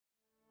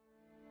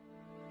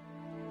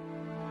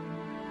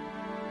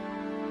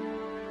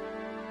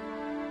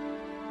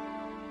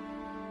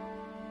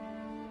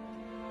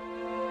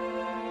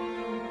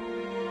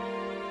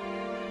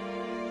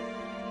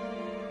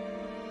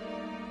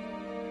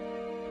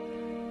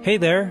Hey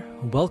there,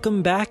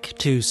 welcome back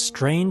to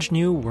Strange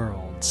New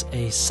Worlds,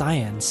 a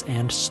science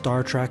and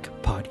Star Trek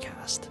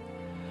podcast.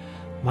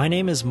 My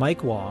name is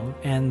Mike Wong,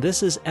 and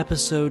this is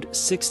episode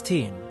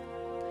 16.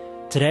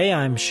 Today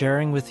I'm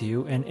sharing with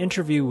you an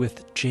interview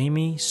with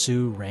Jamie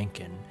Sue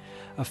Rankin,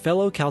 a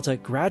fellow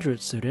Caltech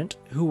graduate student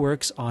who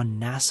works on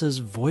NASA's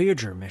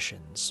Voyager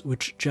missions,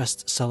 which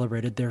just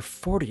celebrated their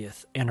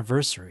 40th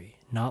anniversary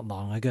not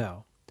long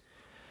ago.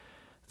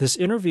 This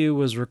interview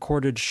was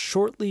recorded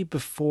shortly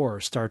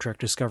before Star Trek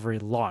Discovery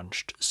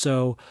launched,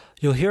 so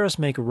you'll hear us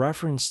make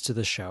reference to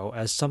the show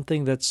as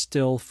something that's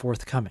still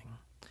forthcoming.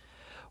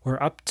 We're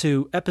up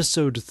to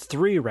episode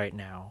 3 right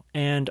now,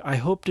 and I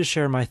hope to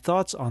share my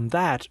thoughts on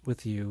that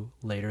with you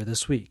later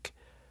this week.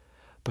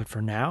 But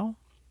for now,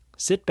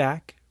 sit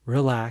back,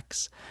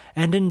 relax,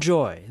 and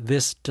enjoy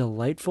this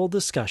delightful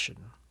discussion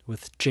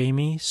with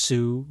Jamie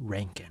Sue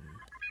Rankin.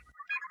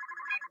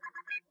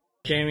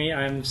 Jamie,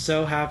 I'm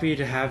so happy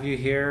to have you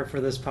here for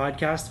this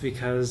podcast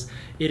because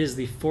it is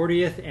the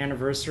 40th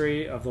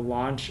anniversary of the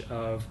launch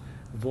of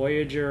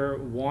Voyager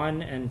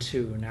 1 and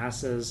 2,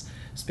 NASA's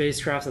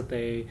spacecraft that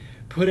they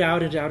put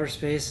out into outer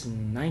space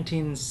in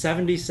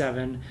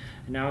 1977,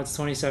 and now it's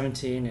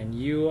 2017, and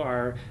you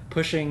are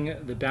pushing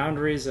the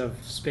boundaries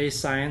of space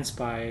science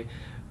by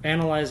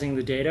analyzing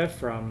the data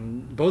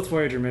from both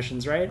Voyager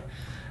missions, right?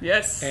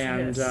 Yes.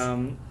 And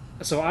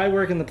so I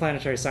work in the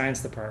planetary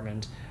science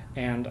department,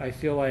 and I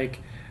feel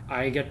like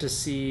I get to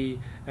see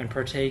and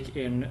partake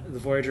in the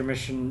Voyager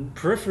mission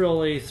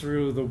peripherally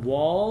through the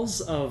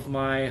walls of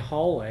my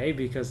hallway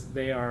because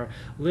they are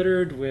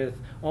littered with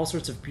all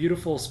sorts of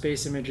beautiful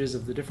space images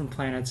of the different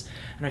planets.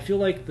 And I feel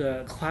like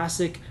the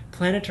classic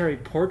planetary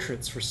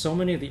portraits for so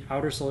many of the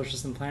outer solar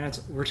system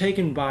planets were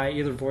taken by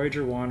either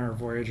Voyager 1 or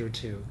Voyager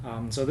 2.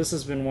 So this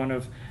has been one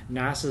of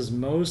NASA's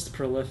most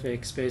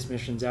prolific space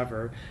missions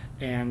ever,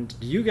 and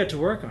you get to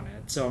work on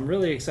it. So I'm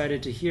really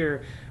excited to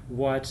hear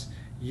what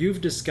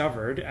you've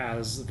discovered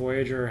as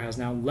Voyager has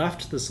now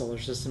left the solar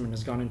system and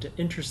has gone into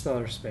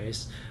interstellar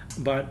space.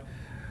 But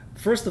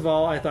first of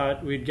all, I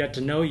thought we'd get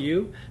to know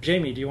you.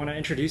 Jamie, do you want to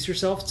introduce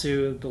yourself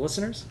to the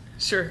listeners?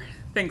 Sure.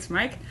 Thanks,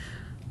 Mike.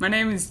 My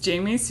name is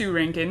Jamie Sue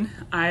Rankin.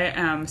 I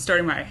am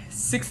starting my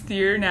 6th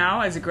year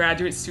now as a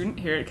graduate student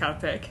here at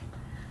Caltech.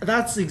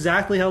 That's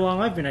exactly how long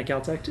I've been at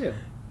Caltech, too.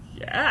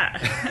 Yeah.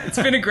 It's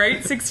been a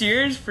great 6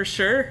 years for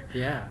sure.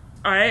 Yeah.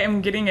 I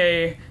am getting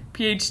a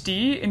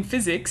PhD in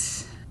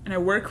physics, and I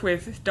work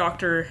with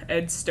Dr.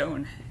 Ed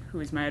Stone,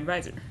 who is my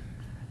advisor.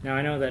 Now,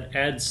 I know that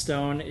Ed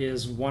Stone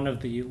is one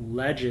of the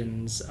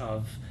legends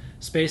of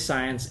space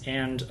science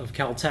and of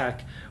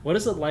Caltech. What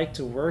is it like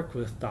to work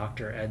with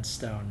Dr. Ed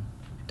Stone?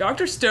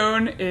 Dr.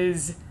 Stone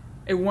is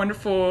a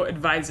wonderful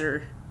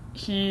advisor.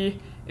 He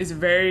is a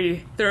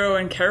very thorough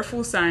and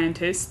careful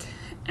scientist,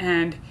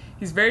 and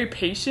he's very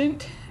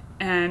patient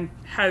and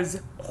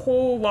has a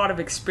whole lot of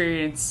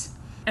experience.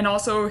 And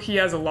also, he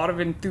has a lot of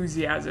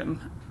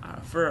enthusiasm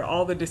for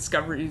all the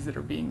discoveries that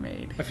are being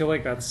made. I feel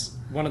like that's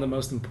one of the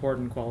most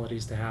important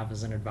qualities to have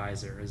as an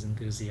advisor, is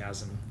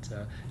enthusiasm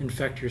to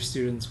infect your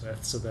students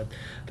with so that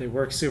they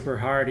work super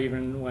hard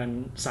even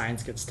when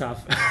science gets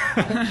tough.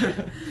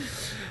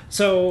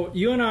 So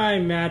you and I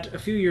met a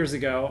few years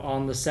ago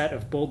on the set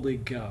of Boldly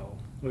Go,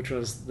 which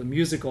was the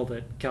musical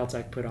that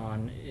Caltech put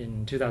on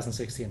in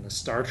 2016, the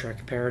Star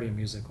Trek parody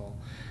musical.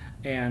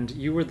 And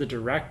you were the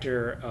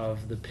director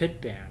of the pit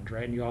band,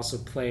 right? And you also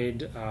played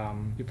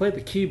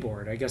the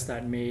keyboard. I guess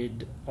that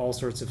made all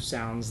sorts of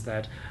sounds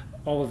that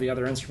all of the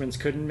other instruments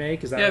couldn't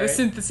make. Is that right? The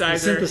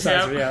synthesizer. The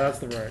synthesizer, yep. Yeah, that's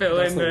the word.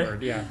 That's the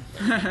word, yeah.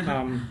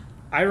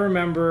 I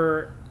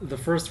remember the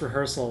first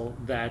rehearsal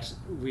that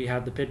we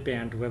had the pit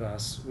band with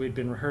us. We'd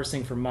been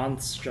rehearsing for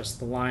months, just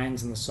the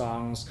lines and the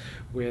songs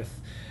with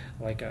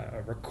like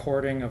a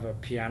recording of a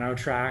piano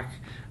track,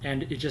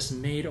 and it just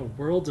made a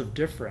world of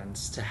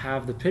difference to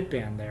have the pit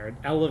band there. It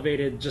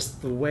elevated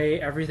just the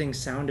way everything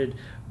sounded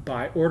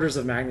by orders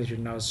of magnitude,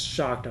 and I was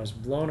shocked. I was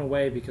blown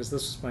away because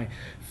this was my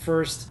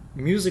first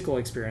musical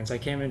experience. I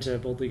came into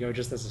Boldly Go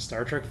just as a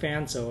Star Trek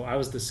fan, so I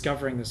was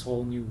discovering this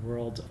whole new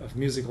world of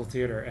musical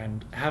theater,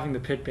 and having the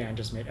pit band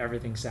just made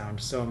everything sound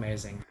so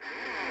amazing.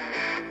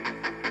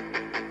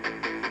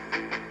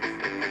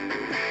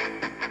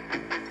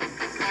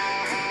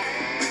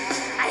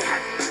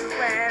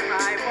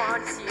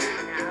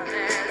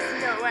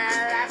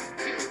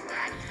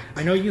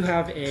 I know you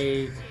have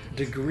a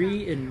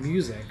degree in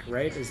music,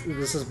 right?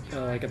 This is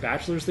like a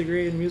bachelor's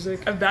degree in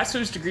music? A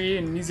bachelor's degree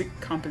in music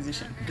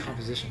composition.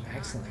 Composition,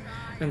 excellent.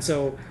 And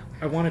so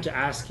I wanted to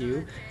ask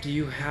you, do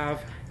you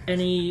have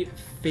any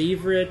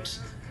favorite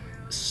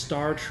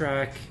Star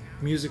Trek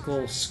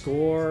musical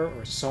score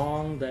or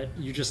song that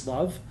you just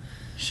love?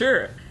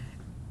 Sure.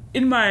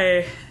 In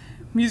my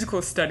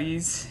musical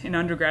studies in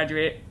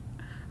undergraduate,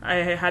 I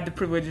had the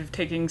privilege of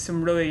taking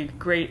some really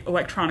great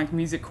electronic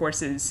music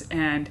courses,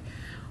 and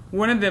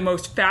one of the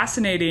most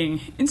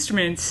fascinating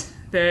instruments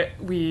that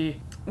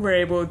we were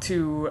able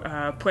to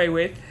play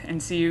with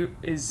and see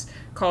is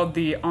called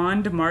the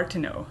Onde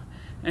Martenot,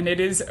 and it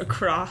is a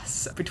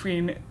cross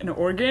between an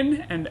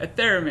organ and a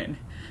theremin.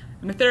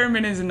 And a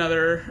theremin is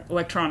another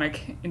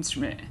electronic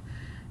instrument.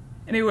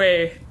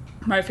 Anyway,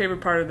 my favorite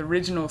part of the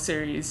original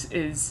series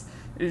is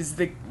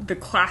the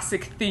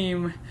classic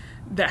theme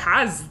that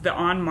has the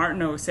on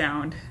Martineau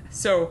sound.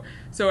 So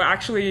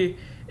actually,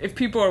 if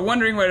people are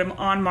wondering what an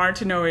on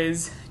Martineau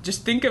is,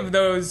 just think of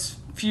those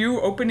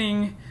few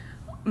opening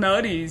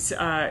melodies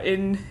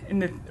in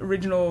the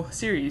original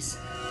series.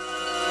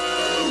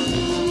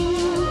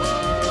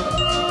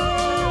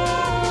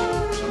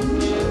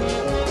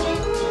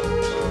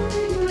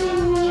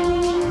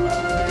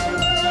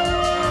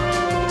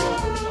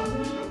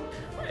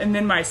 And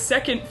then my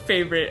second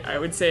favorite, I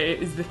would say,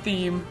 is the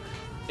theme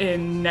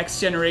in Next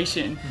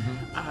Generation,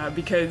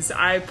 because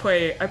I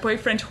play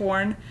French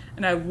horn,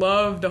 and I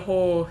love the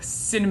whole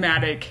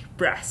cinematic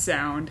brass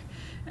sound,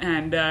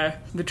 and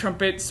the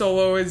trumpet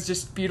solo is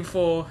just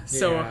beautiful.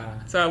 So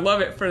I love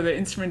it for the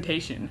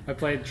instrumentation. I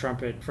played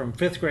trumpet from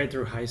 5th grade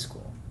through high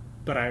school,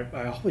 but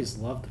I always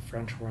loved the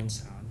French horn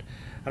sound.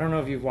 I don't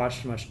know if you've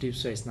watched much Deep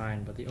Space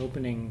Nine, but the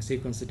opening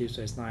sequence to Deep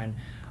Space Nine,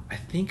 I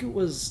think it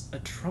was a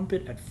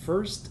trumpet at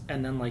first,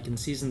 and then like in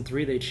season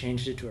 3 they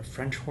changed it to a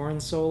French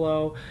horn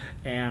solo,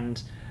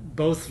 and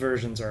both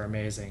versions are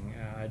amazing.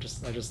 I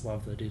just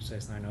love the Deep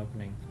Space Nine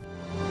opening.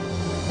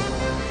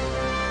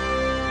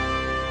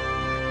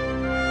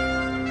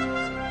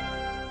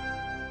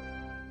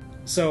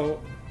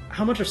 So,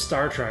 how much of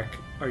Star Trek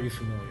are you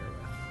familiar with?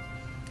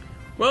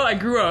 Well, I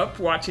grew up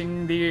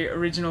watching the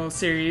original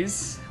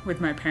series with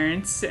my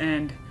parents,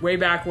 and way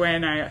back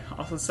when I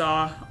also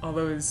saw all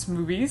those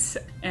movies.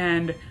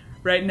 And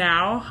right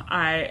now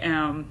I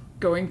am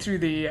going through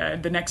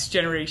the Next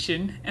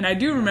Generation, and I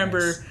do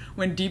remember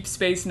when Deep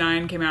Space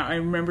Nine came out. I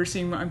remember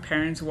seeing my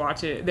parents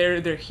watch it.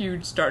 They're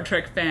huge Star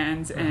Trek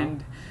fans,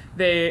 and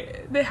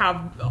they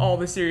have all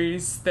the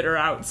series that are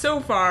out so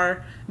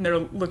far, and they're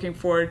looking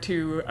forward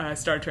to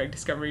Star Trek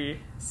Discovery,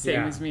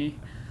 same as me.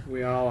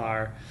 We all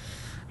are.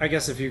 I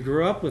guess if you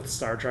grew up with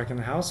Star Trek in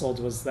the household,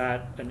 was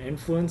that an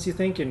influence, you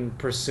think, in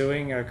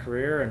pursuing a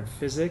career in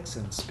physics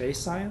and space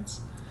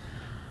science?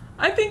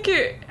 I think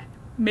it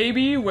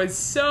maybe was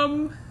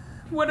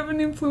somewhat of an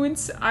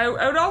influence. I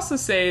would also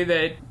say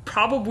that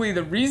probably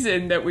the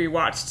reason that we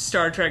watched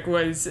Star Trek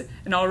was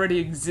an already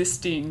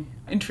existing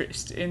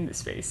interest in the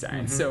space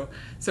science.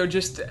 So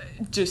just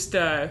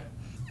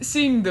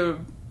seeing the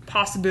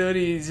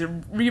possibilities,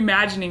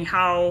 reimagining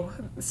how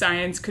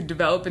science could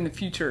develop in the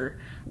future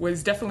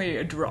was definitely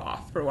a draw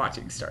for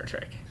watching Star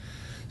Trek.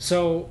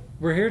 So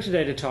we're here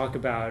today to talk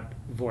about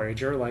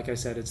Voyager. Like I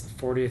said, it's the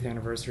 40th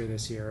anniversary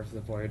this year of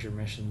the Voyager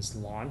mission's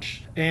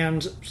launch.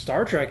 And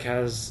Star Trek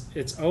has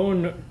its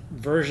own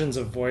versions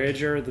of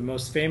Voyager. The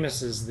most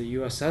famous is the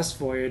USS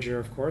Voyager,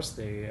 of course,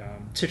 the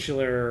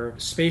titular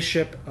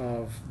spaceship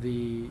of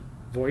the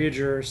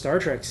Voyager Star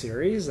Trek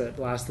series that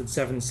lasted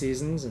 7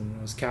 seasons and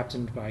was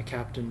captained by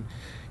Captain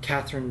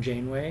Kathryn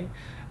Janeway.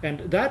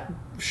 And that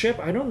ship,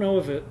 I don't know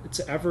if it's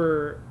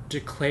ever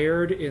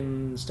declared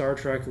in Star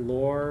Trek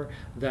lore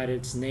that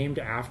it's named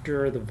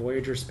after the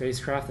Voyager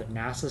spacecraft that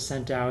NASA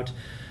sent out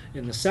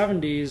in the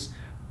 70s,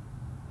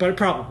 but it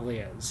probably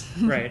is,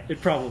 right? It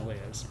probably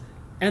is.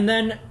 And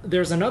then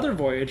there's another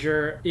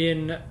Voyager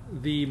in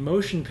the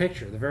motion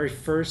picture, the very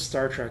first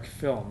Star Trek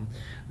film,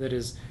 that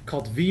is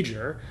called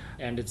V'ger,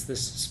 and it's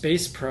this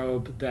space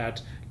probe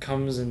that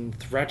comes and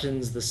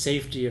threatens the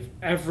safety of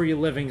every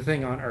living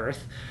thing on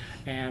Earth.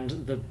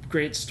 And the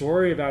great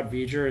story about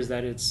V'ger is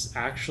that it's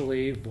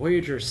actually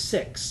Voyager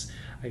 6.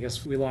 I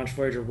guess we launched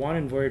Voyager 1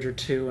 and Voyager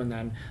 2, and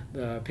then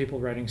the people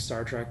writing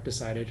Star Trek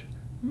decided,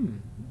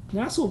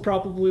 NASA will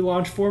probably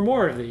launch 4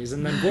 more of these,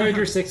 and then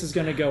Voyager 6 is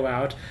going to go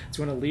out. It's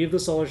going to leave the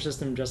solar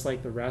system just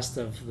like the rest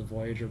of the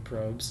Voyager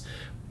probes,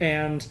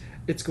 and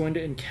it's going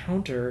to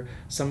encounter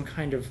some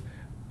kind of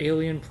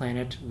alien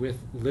planet with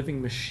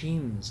living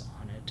machines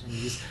on it. And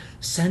these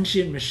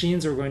sentient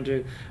machines are going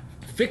to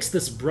fix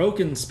this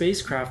broken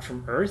spacecraft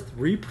from Earth,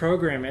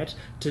 reprogram it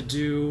to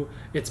do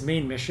its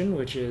main mission,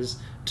 which is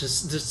to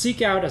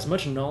seek out as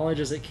much knowledge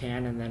as it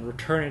can and then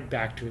return it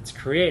back to its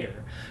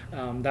creator.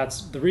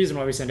 That's the reason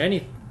why we send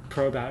any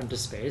probe out into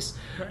space.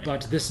 Right.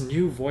 But this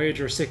new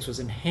Voyager 6 was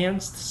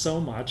enhanced so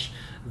much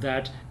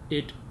that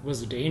it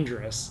was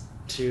dangerous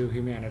to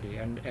humanity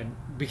and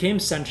became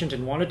sentient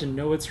and wanted to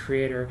know its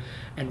creator,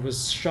 and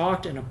was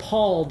shocked and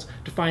appalled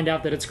to find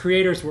out that its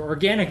creators were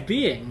organic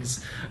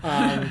beings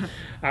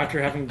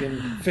after having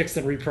been fixed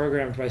and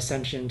reprogrammed by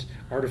sentient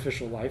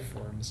artificial life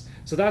forms.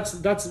 So that's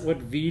what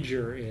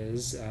V'ger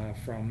is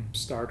from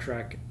Star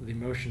Trek, the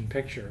motion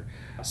picture.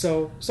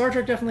 So Star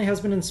Trek definitely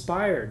has been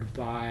inspired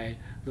by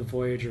the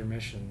Voyager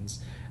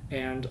missions.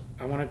 And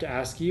I wanted to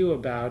ask you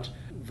about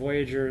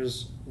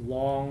Voyager's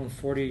long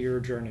 40-year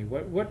journey.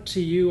 What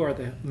to you are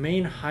the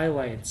main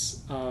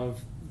highlights of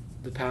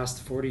the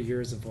past 40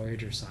 years of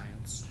Voyager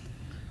science?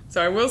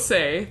 So I will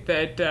say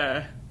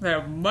that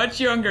I'm much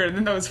younger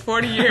than those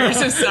 40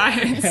 years of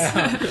science.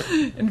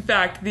 In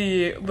fact,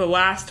 the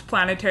last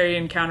planetary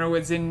encounter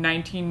was in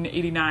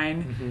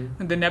 1989,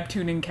 the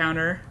Neptune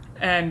encounter.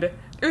 And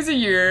it was a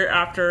year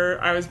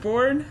after I was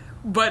born.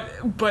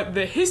 But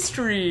the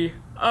history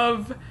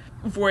of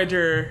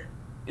Voyager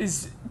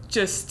is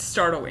just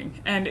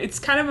startling. And it's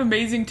kind of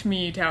amazing to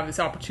me to have this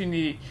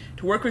opportunity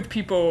to work with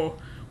people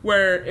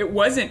where it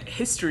wasn't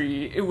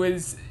history, it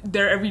was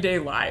their everyday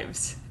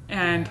lives.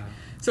 And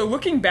so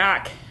looking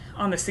back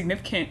on the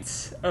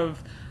significance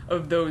of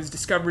those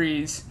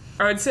discoveries,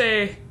 I would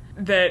say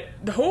that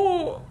the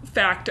whole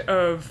fact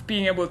of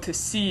being able to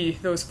see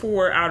those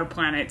 4 outer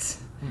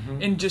planets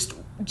in just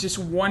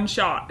one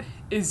shot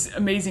is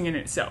amazing in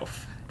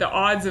itself. The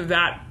odds of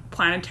that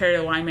planetary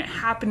alignment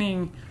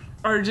happening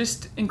are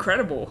just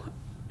incredible.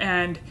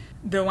 And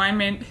the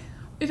alignment,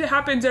 it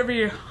happens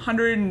every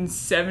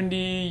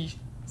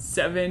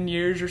 177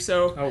 years or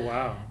so. Oh,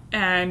 wow.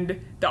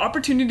 And the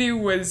opportunity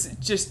was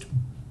just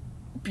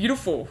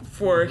beautiful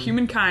for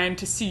humankind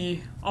to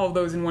see all of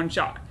those in one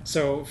shot.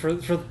 So for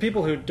the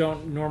people who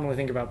don't normally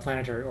think about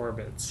planetary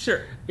orbits,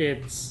 Sure.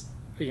 It's,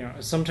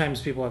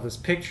 sometimes people have this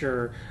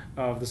picture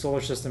of the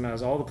solar system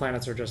as all the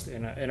planets are just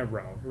in a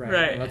row, right?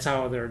 Right. And that's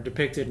how they're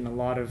depicted in a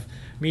lot of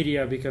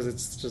media, because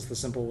it's just the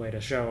simple way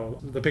to show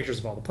the pictures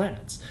of all the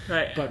planets.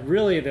 Right. But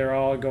really, they're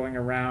all going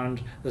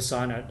around the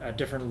sun at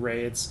different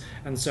rates.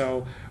 And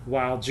so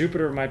while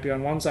Jupiter might be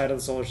on one side of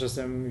the solar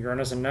system,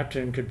 Uranus and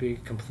Neptune could be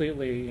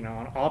completely,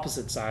 on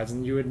opposite sides,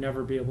 and you would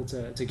never be able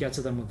to get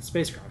to them with the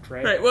spacecraft,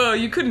 right? Right. Well,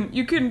 you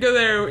couldn't go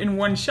there in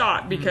one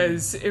shot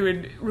because it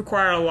would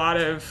require a lot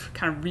of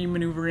kind of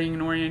remaneuvering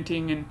and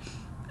orienting,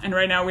 and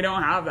right now we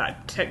don't have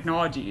that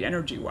technology,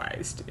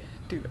 energy-wise, to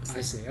do this. I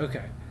see.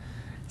 Okay.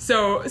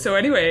 So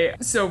anyway,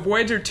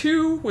 Voyager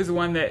 2 was the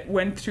one that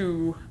went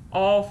through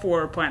all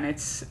 4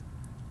 planets,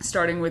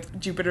 starting with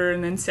Jupiter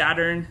and then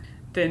Saturn,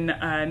 then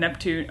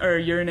Neptune, or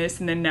Uranus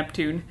and then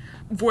Neptune.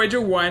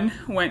 Voyager 1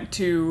 went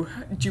to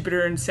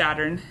Jupiter and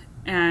Saturn,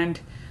 and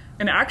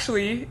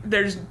actually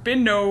there's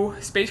been no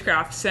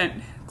spacecraft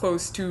sent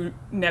close to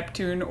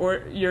Neptune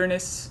or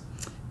Uranus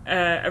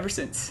ever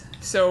since.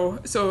 So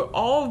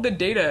all of the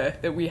data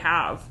that we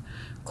have,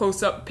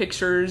 close-up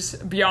pictures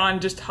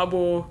beyond just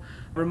Hubble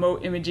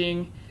remote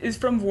imaging, is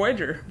from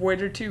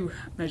Voyager 2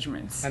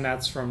 measurements. And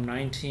that's from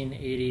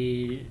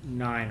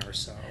 1989 or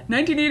so.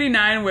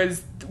 1989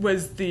 was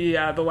the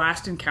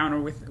last encounter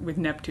with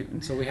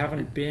Neptune. So we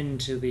haven't been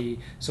to the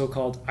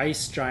so-called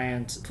ice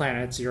giant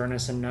planets,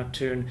 Uranus and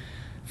Neptune,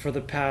 for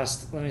the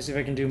past, let me see if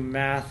I can do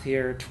math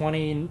here,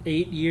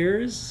 28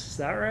 years? Is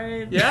that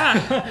right?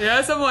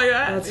 Yeah, something like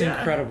that. That's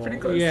incredible. Pretty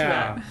close to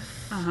that.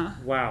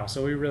 Wow,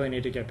 so we really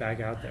need to get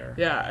back out there.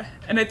 Yeah,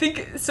 and I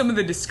think some of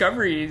the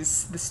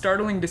discoveries, the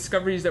startling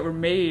discoveries that were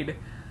made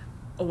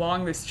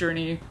along this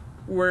journey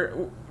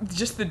were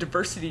just the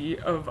diversity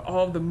of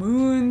all the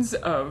moons,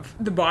 of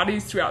the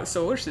bodies throughout the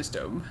solar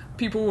system.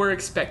 People were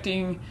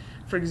expecting,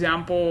 for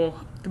example,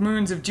 the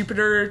moons of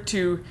Jupiter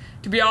to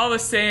be all the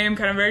same,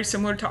 kind of very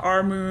similar to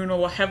our moon, a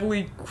little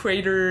heavily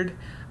cratered,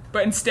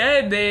 but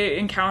instead they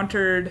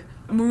encountered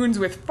moons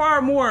with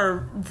far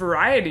more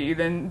variety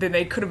than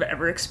they could have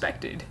ever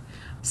expected.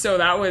 So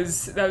that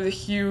was a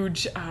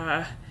huge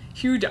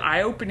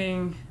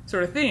eye-opening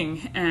sort of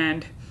thing.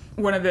 And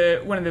one of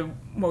the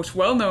most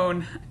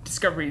well-known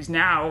discoveries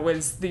now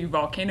was the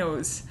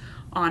volcanoes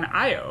on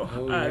Io.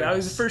 Oh, yes. That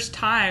was the first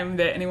time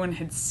that anyone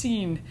had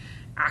seen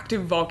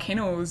active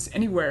volcanoes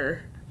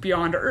anywhere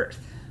beyond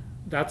Earth.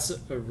 That's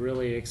a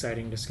really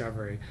exciting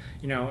discovery.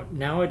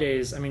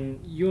 Nowadays, I mean,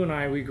 you and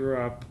I, we grew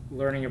up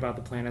learning about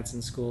the planets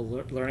in school,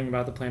 learning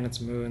about the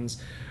planets'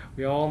 moons.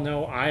 We all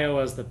know Io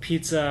as the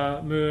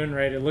pizza moon,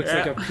 right? It looks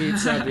like a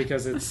pizza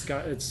because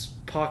it's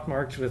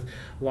pockmarked with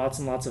lots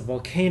and lots of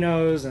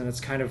volcanoes, and it's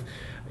kind of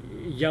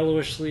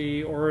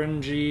yellowishly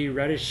orangey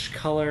reddish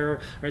color,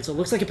 right? So it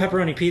looks like a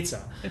pepperoni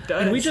pizza. It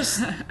does. And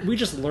we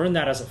just learned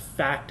that as a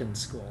fact in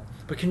school.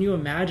 But can you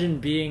imagine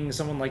being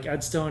someone like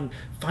Ed Stone,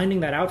 finding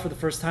that out for the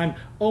first time?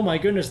 Oh my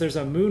goodness, there's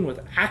a moon with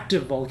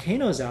active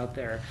volcanoes out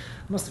there.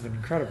 It must have been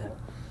incredible.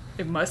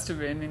 It must have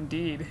been,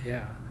 indeed.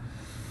 Yeah.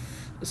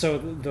 So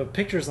the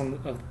pictures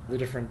of the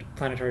different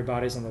planetary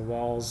bodies on the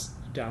walls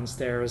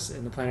downstairs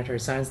in the Planetary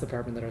Science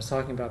Department that I was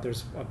talking about,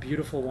 there's a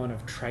beautiful one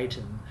of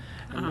Triton,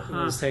 and it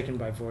was taken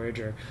by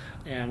Voyager.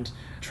 And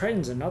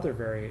Triton's another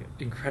very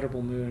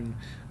incredible moon,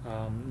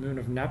 moon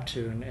of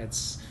Neptune.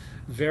 It's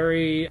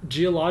very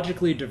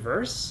geologically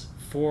diverse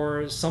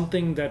for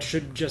something that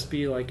should just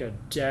be like a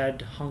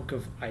dead hunk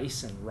of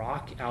ice and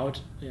rock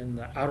out in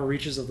the outer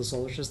reaches of the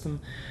solar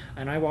system.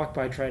 And I walk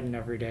by Triton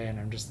every day, and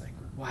I'm just like,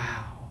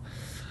 wow.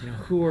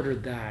 Who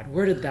ordered that?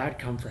 Where did that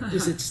come from?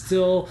 Is it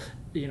still,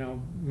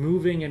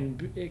 moving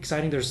and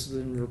exciting? There's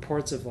been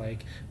reports of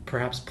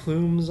perhaps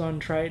plumes on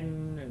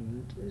Triton,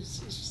 and it's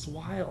just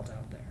wild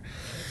out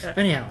there.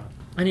 Anyhow,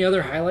 any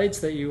other highlights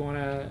that you want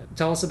to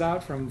tell us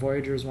about from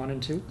Voyagers 1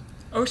 and 2?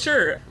 Oh,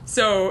 sure.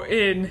 So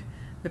in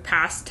the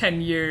past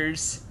 10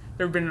 years,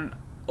 there have been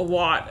a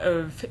lot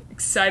of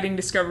exciting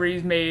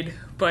discoveries made,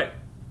 but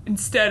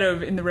instead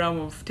of in the realm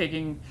of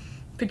taking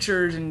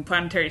pictures and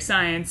planetary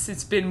science,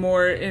 it's been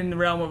more in the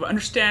realm of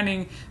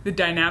understanding the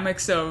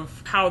dynamics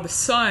of how the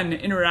sun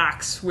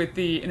interacts with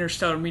the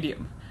interstellar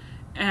medium.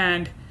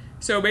 And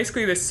so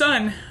basically the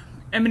sun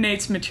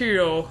emanates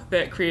material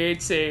that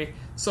creates a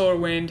solar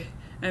wind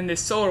And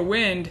this solar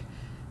wind,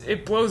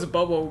 it blows a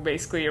bubble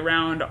basically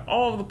around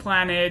all of the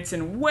planets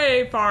and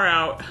way far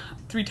out,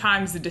 3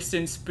 times the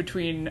distance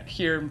between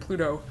here and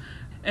Pluto.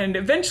 And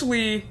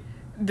eventually,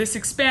 this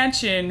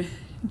expansion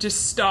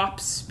just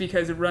stops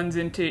because it runs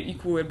into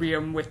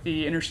equilibrium with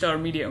the interstellar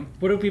medium.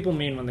 What do people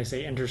mean when they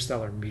say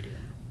interstellar medium?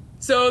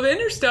 So the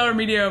interstellar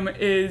medium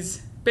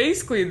is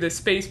basically the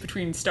space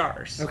between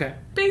stars. Okay.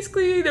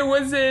 Basically, there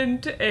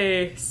wasn't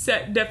a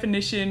set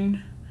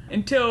definition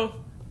until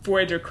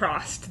Voyager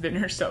crossed the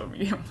interstellar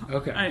medium.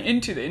 Okay.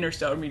 Into the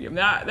interstellar medium.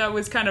 That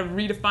was kind of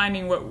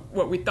redefining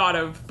what we thought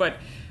of. But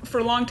for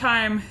a long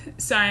time,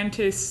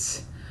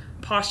 scientists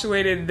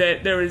postulated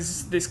that there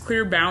was this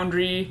clear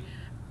boundary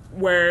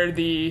where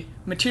the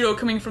material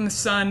coming from the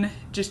sun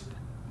just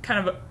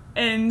kind of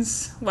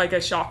ends like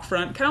a shock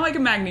front, kind of like a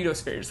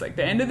magnetosphere. It's like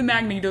the end of the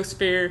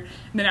magnetosphere,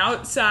 and then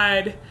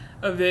outside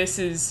of this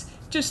is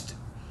just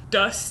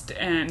dust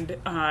and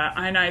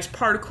ionized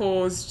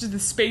particles, just the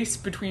space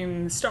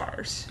between the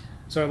stars.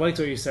 So I liked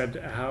what you said,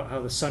 how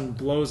the sun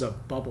blows a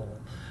bubble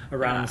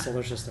around the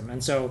solar system.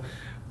 And so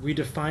we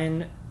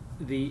define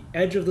the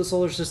edge of the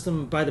solar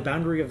system by the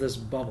boundary of this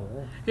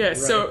bubble. Yeah, right?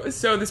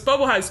 so this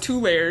bubble has 2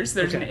 layers.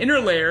 There's an inner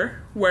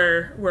layer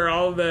where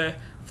all the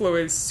flow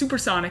is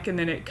supersonic, and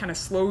then it kind of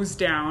slows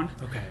down.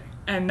 Okay.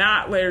 And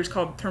that layer is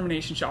called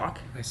termination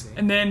shock. I see.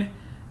 And then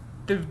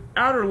the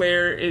outer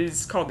layer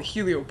is called the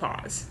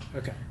heliopause.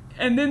 Okay.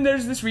 And then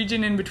there's this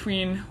region in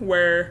between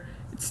where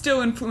it's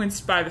still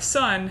influenced by the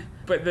sun,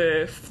 but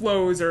the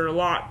flows are a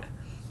lot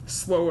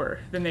slower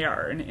than they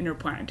are in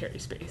interplanetary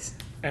space.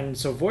 And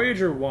so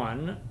Voyager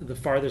 1, the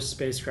farthest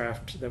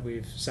spacecraft that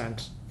we've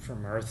sent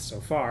from Earth so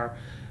far,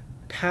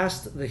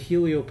 passed the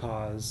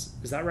heliopause.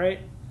 Is that right?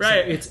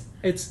 Right. So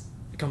it's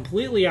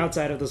completely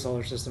outside of the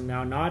solar system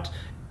now, not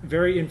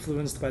very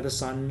influenced by the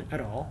sun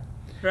at all.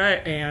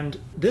 Right. And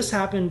this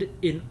happened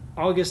in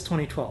August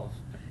 2012.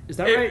 Is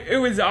that right? It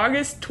was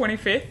August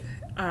 25th,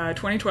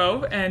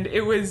 2012, and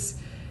it was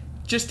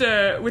just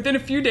within a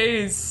few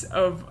days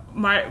of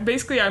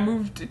basically I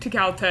moved to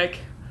Caltech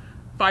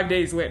 5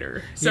 days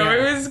later. So Yeah.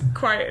 it was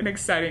quite an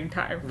exciting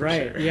time. For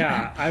Right, sure.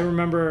 yeah. I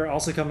remember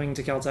also coming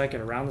to Caltech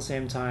at around the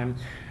same time.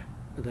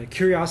 The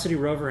Curiosity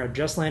rover had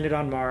just landed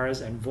on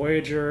Mars, and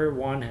Voyager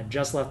 1 had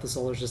just left the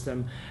solar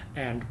system,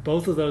 and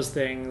both of those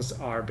things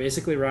are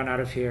basically run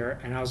out of here,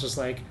 and I was just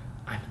like,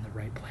 I'm in the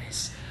right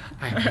place.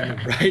 I'm in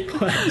the right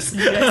place.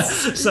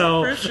 Yes,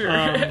 So, for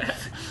sure.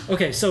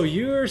 okay, so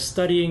you're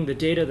studying the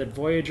data that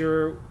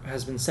Voyager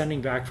has been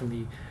sending back from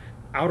the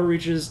outer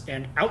reaches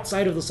and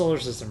outside of the solar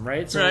system,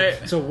 right? Right.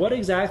 So what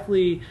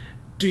exactly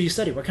do you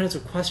study? What kinds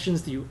of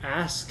questions do you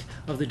ask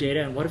of the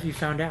data, and what have you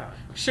found out?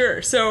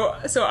 Sure. So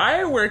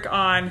I work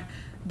on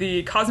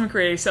the cosmic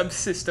ray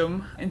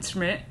subsystem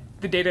instrument,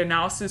 the data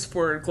analysis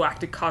for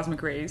galactic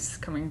cosmic rays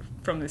coming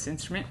from this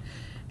instrument.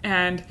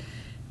 And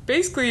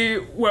basically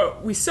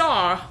what we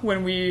saw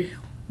when we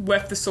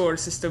left the solar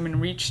system and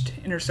reached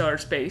interstellar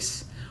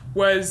space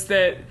was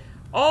that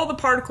all the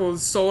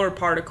particles, solar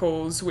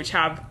particles, which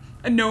have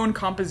a known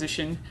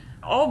composition,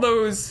 all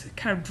those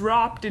kind of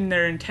dropped in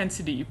their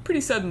intensity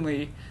pretty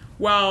suddenly,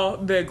 while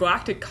the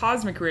galactic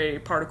cosmic ray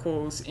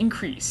particles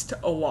increased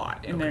a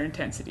lot in their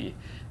intensity.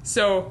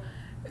 So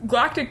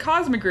galactic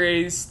cosmic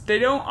rays, they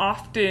don't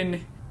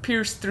often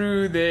pierce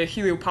through the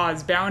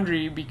heliopause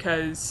boundary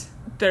because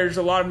there's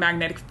a lot of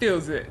magnetic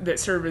fields that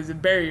serve as a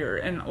barrier,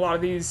 and a lot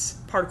of these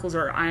particles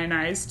are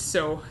ionized,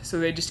 so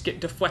they just get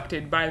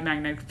deflected by the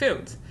magnetic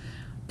fields.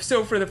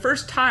 So for the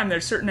first time,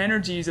 there's certain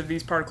energies of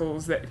these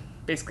particles that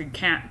basically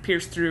can't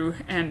pierce through,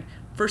 and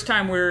first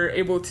time we're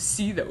able to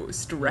see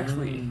those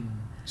directly.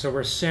 So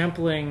we're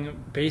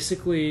sampling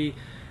basically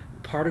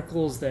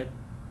particles that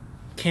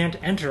can't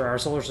enter our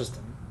solar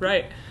system.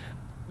 Right.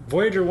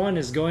 Voyager 1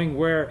 is going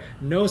where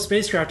no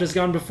spacecraft has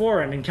gone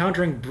before and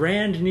encountering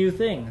brand new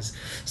things.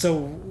 So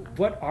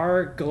what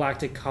are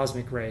galactic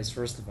cosmic rays,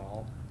 first of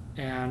all,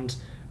 and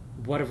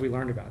what have we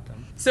learned about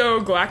them? So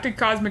galactic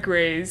cosmic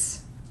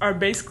rays are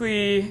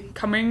basically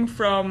coming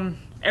from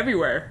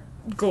everywhere.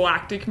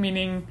 Galactic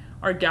meaning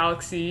our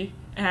galaxy,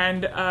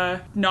 and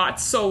not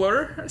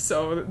solar,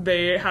 so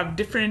they have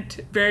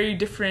very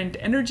different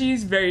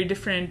energies, very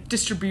different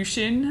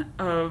distribution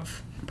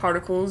of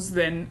particles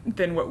than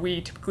what we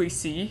typically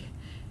see,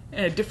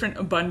 different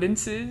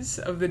abundances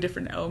of the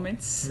different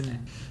elements.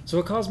 So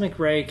a cosmic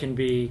ray can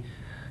be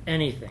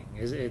anything.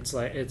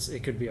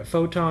 It could be a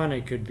photon,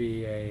 it could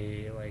be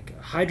a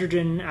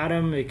hydrogen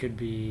atom, it could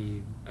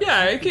be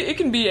it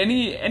can be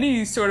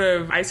any sort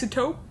of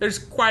isotope. There's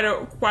quite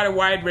a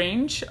wide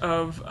range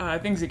of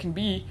things it can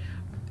be.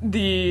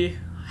 The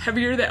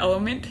heavier the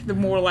element, the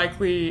more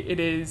likely it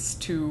is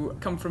to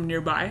come from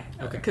nearby,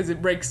 because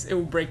it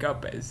will break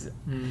up as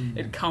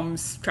it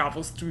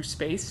travels through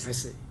space. I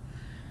see.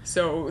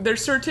 So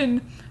there's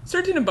certain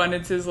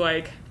abundances,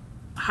 like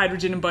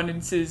hydrogen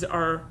abundances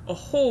are a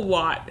whole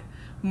lot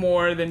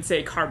more than,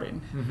 say,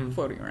 carbon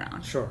floating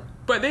around. Sure.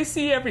 But they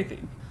see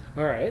everything.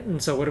 All right,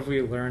 and so what have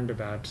we learned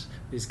about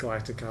these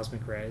galactic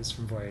cosmic rays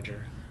from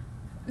Voyager?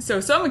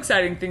 So some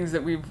exciting things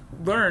that we've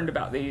learned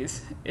about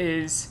these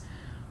is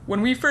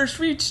when we first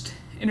reached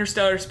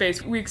interstellar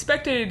space, we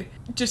expected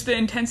just the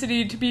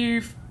intensity to be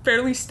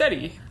fairly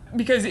steady.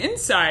 Because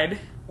inside,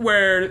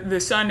 where the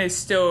sun is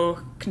still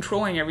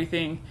controlling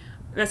everything,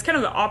 that's kind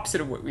of the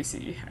opposite of what we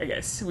see, I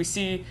guess. We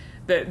see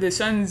that the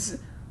sun's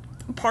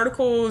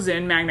particles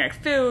and magnetic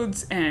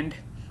fields and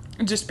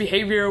just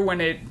behavior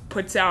when it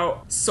puts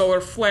out solar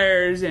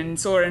flares and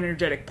solar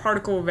energetic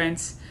particle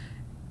events,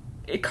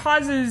 it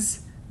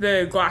causes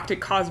the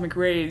galactic cosmic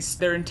rays,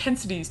 their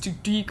intensities to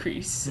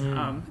decrease.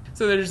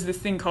 So there's this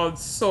thing called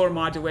solar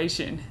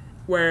modulation,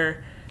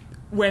 where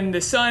when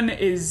the sun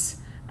is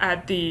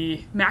at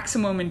the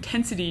maximum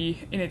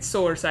intensity in its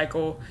solar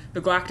cycle,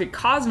 the galactic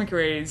cosmic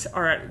rays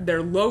are at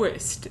their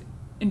lowest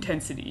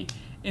intensity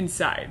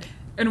inside.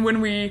 And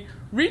when we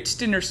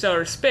reached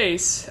interstellar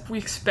space, we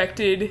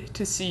expected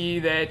to see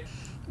that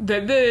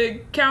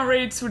the count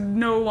rates would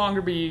no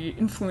longer be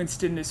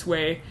influenced in this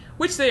way,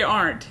 which they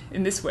aren't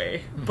in this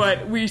way.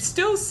 But we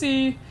still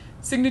see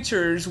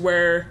signatures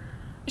where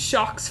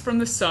shocks from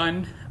the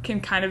sun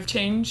can kind of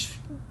change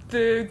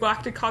the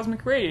galactic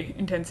cosmic ray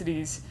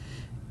intensities.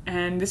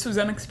 And this was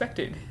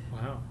unexpected.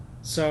 Wow.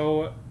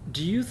 So,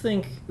 do you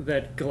think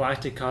that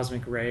galactic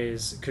cosmic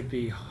rays could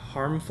be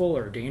harmful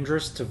or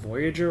dangerous to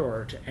Voyager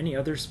or to any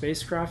other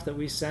spacecraft that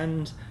we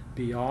send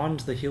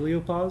beyond the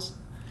heliopause?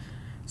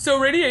 So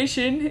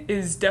radiation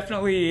is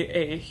definitely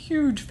a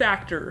huge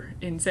factor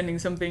in sending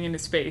something into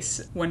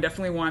space. One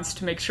definitely wants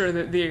to make sure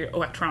that the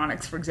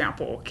electronics, for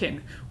example,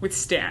 can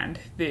withstand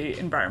the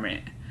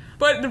environment.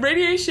 But the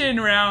radiation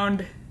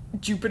around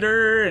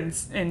Jupiter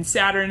and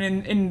Saturn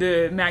in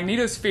the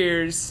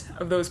magnetospheres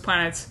of those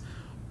planets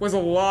was a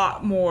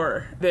lot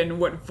more than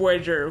what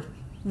Voyager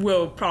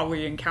will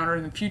probably encounter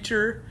in the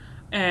future.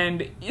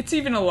 And it's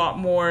even a lot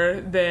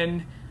more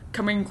than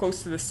coming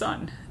close to the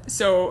sun.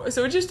 So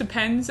it just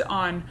depends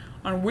on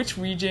which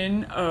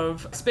region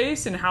of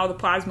space and how the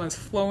plasma is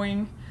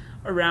flowing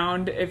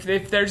around.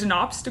 If there's an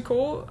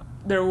obstacle,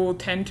 there will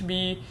tend to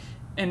be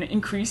an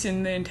increase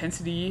in the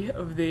intensity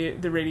of the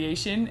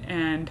radiation,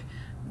 and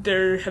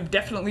there have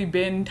definitely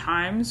been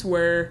times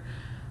where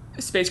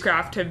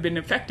spacecraft have been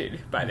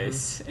affected by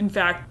this. In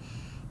fact,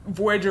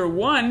 Voyager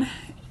 1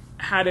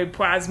 had a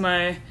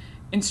plasma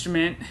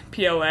instrument,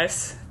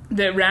 PLS,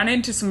 that ran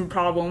into some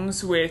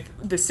problems with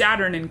the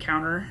Saturn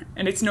encounter,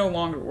 and it's no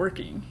longer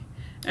working.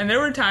 And there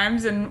were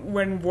times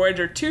when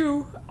Voyager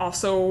 2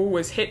 also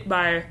was hit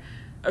by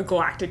a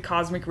galactic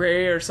cosmic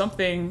ray or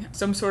something,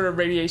 some sort of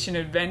radiation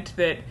event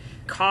that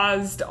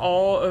caused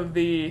all of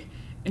the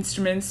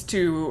instruments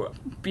to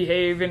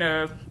behave in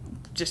a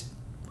just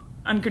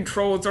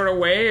uncontrolled sort of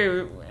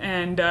way,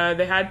 and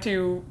they had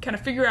to kind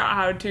of figure out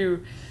how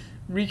to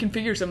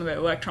reconfigure some of the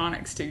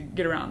electronics to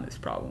get around this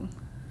problem.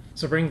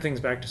 So bringing things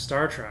back to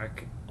Star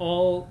Trek,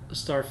 all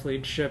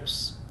Starfleet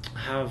ships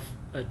have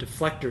a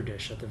deflector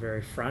dish at the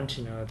very front.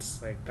 You know,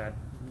 it's like that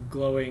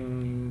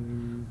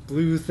glowing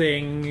blue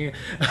thing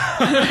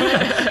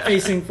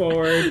facing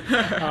forward.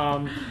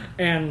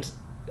 And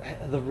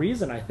the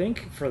reason, I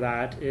think, for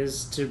that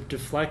is to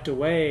deflect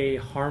away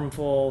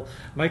harmful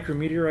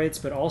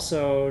micrometeorites, but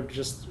also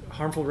just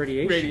harmful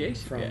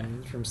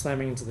radiation from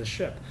slamming into the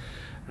ship.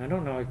 I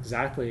don't know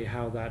exactly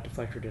how that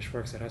deflector dish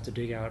works. I'd have to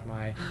dig out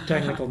my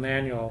technical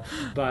manual.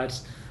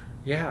 But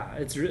yeah,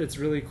 it's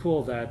really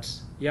cool that,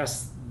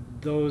 yes,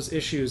 those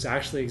issues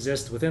actually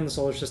exist within the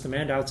solar system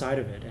and outside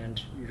of it. And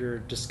you're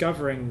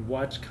discovering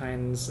what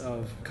kinds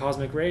of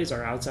cosmic rays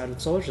are outside of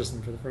the solar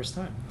system for the first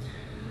time.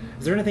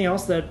 Is there anything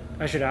else that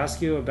I should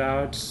ask you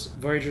about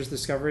Voyager's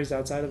discoveries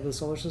outside of the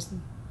solar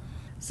system?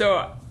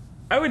 So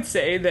I would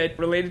say that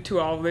related to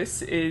all of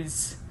this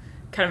is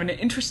kind of an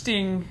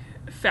interesting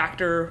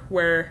factor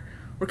where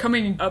we're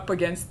coming up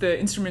against the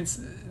instruments,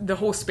 the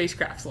whole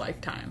spacecraft's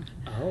lifetime.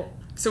 Oh.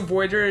 So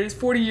Voyager is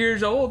 40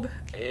 years old.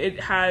 It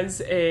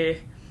has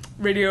a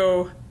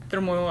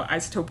radiothermal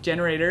isotope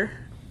generator,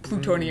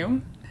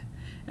 plutonium,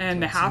 and so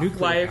the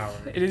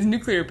half-life, it is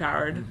nuclear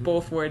powered,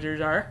 both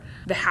Voyagers are.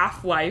 The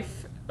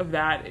half-life of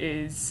that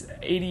is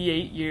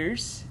 88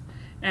 years,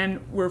 and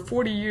we're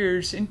 40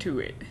 years into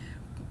it.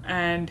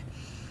 And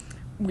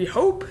we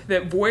hope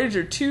that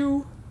Voyager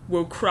 2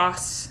 will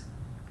cross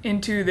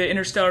into the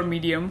interstellar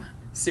medium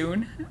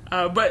soon,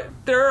 but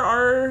there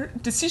are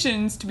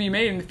decisions to be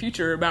made in the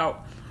future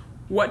about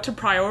what to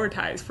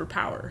prioritize for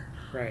power.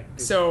 Right.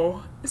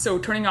 So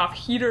turning off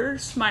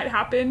heaters might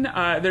happen.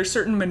 There's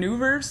certain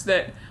maneuvers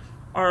that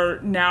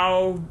are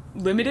now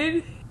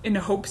limited in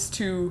hopes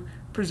to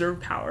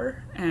preserve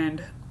power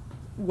and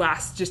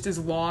last just as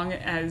long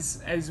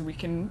as we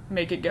can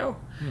make it go.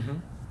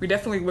 We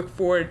definitely look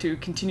forward to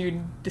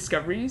continued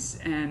discoveries,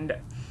 and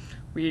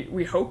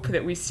we hope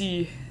that we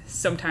see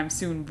sometime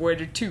soon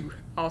Voyager 2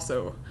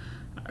 also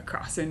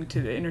cross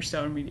into the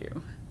interstellar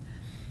medium.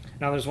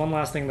 Now there's one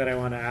last thing that I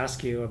want to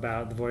ask you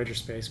about the Voyager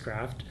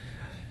spacecraft.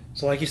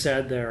 So like you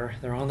said, they're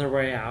on their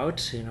way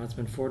out. You know, it's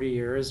been 40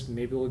 years.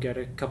 Maybe we'll get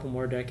a couple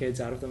more decades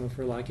out of them if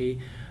we're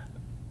lucky.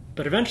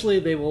 But eventually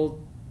they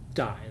will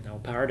die. They'll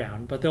power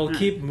down. But they'll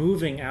keep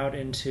moving out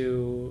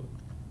into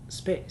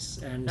space.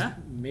 And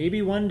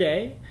maybe one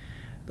day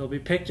they'll be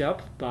picked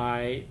up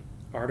by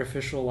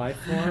artificial life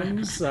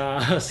forms,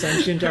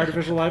 sentient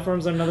artificial life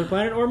forms on another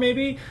planet, or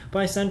maybe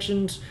by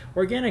sentient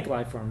organic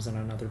life forms on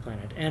another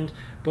planet. And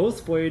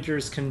both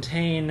Voyagers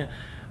contain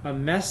a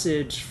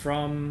message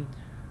from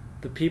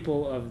the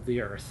people of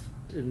the Earth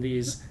in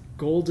these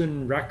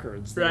golden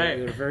records.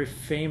 They're very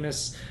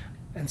famous.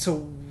 And so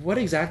what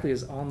exactly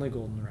is on the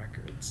golden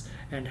records?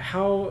 And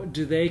how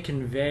do they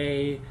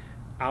convey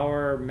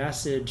our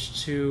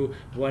message to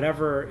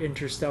whatever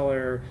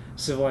interstellar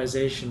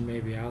civilization may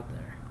be out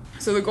there?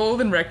 So the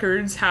golden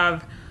records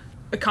have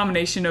a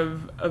combination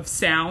of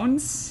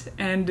sounds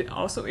and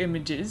also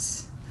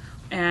images.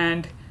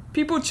 And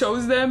people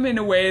chose them in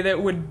a way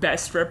that would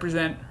best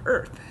represent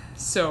Earth.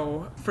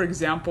 So, for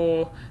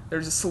example,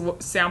 there's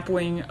a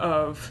sampling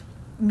of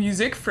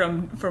music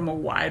from a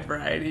wide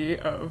variety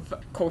of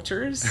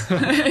cultures,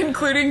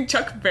 including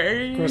Chuck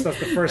Berry. Of course, that's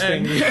the first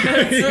thing you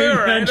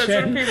right, that's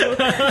what people...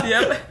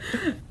 Yep.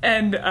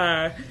 And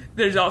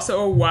there's also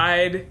a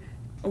wide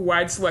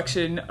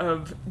selection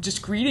of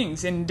just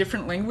greetings in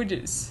different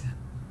languages.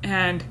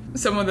 And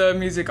some of the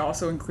music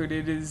also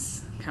included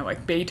is kind of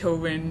like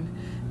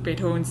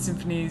Beethoven's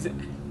symphonies.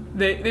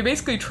 They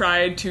basically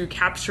tried to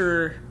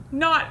capture,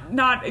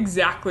 not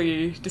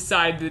exactly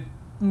decide the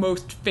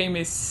most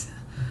famous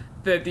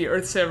that the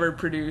Earth's ever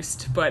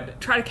produced,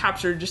 but try to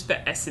capture just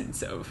the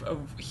essence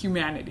of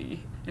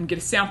humanity and get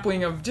a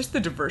sampling of just the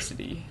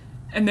diversity.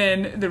 And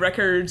then the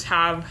records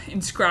have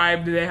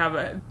inscribed, they have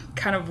a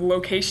kind of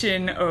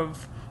location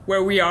of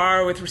where we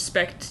are with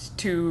respect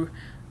to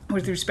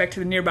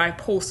the nearby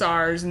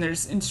pulsars, and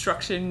there's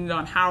instructions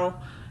on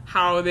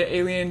how the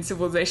alien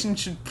civilization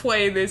should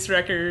play this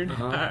record.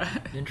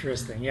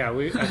 Interesting. Yeah,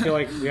 I feel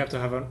like we have to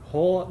have a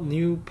whole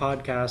new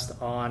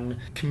podcast on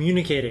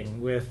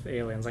communicating with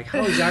aliens. Like,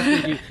 how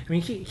exactly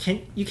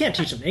you can't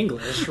teach them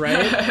English,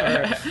 right?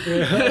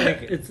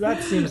 That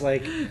seems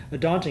like a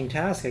daunting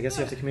task. I guess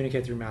you have to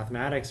communicate through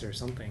mathematics or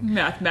something.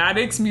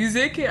 Mathematics,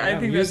 music. Yeah, I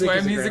think that's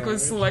why music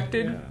was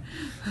selected.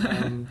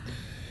 Yeah.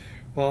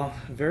 Well,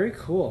 very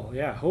cool.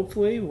 Yeah,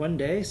 hopefully one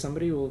day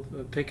somebody will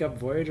pick up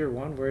Voyager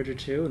 1, Voyager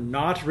 2,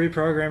 not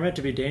reprogram it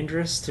to be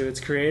dangerous to its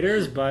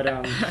creators, but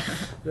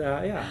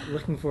yeah,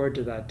 looking forward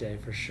to that day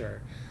for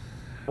sure.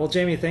 Well,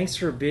 Jamie, thanks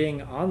for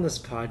being on this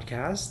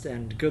podcast,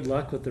 and good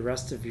luck with the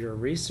rest of your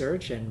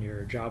research and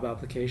your job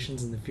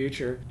applications in the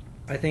future.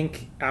 I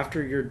think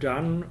after you're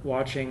done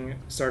watching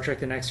Star Trek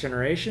The Next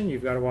Generation,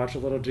 you've got to watch a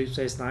little Deep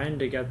Space Nine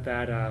to get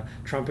that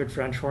trumpet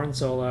French horn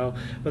solo.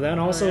 But then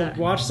also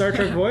watch Star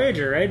Trek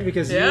Voyager, right?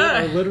 Because you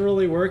are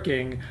literally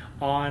working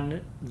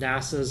on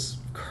NASA's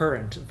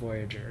current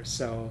Voyager.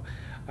 So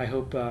I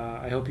hope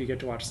you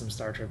get to watch some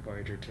Star Trek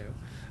Voyager too.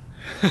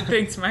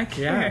 Thanks, Mike.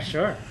 Yeah,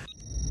 sure.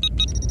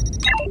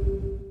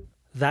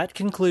 That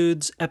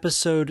concludes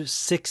episode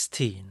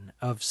 16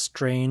 of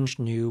Strange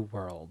New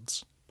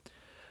Worlds.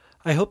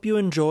 I hope you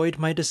enjoyed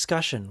my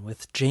discussion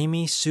with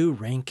Jamie Sue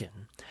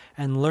Rankin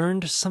and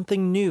learned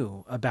something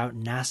new about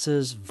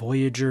NASA's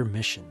Voyager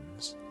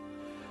missions.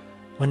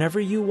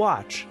 Whenever you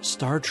watch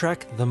Star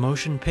Trek The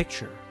Motion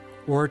Picture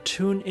or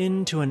tune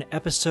in to an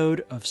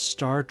episode of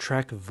Star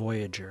Trek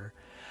Voyager,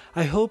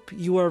 I hope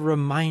you are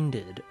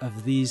reminded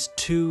of these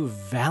two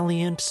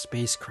valiant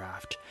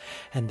spacecraft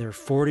and their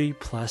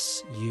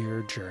 40-plus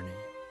year journey.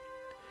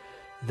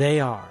 They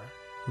are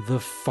the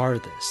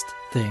farthest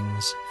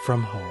things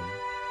from home.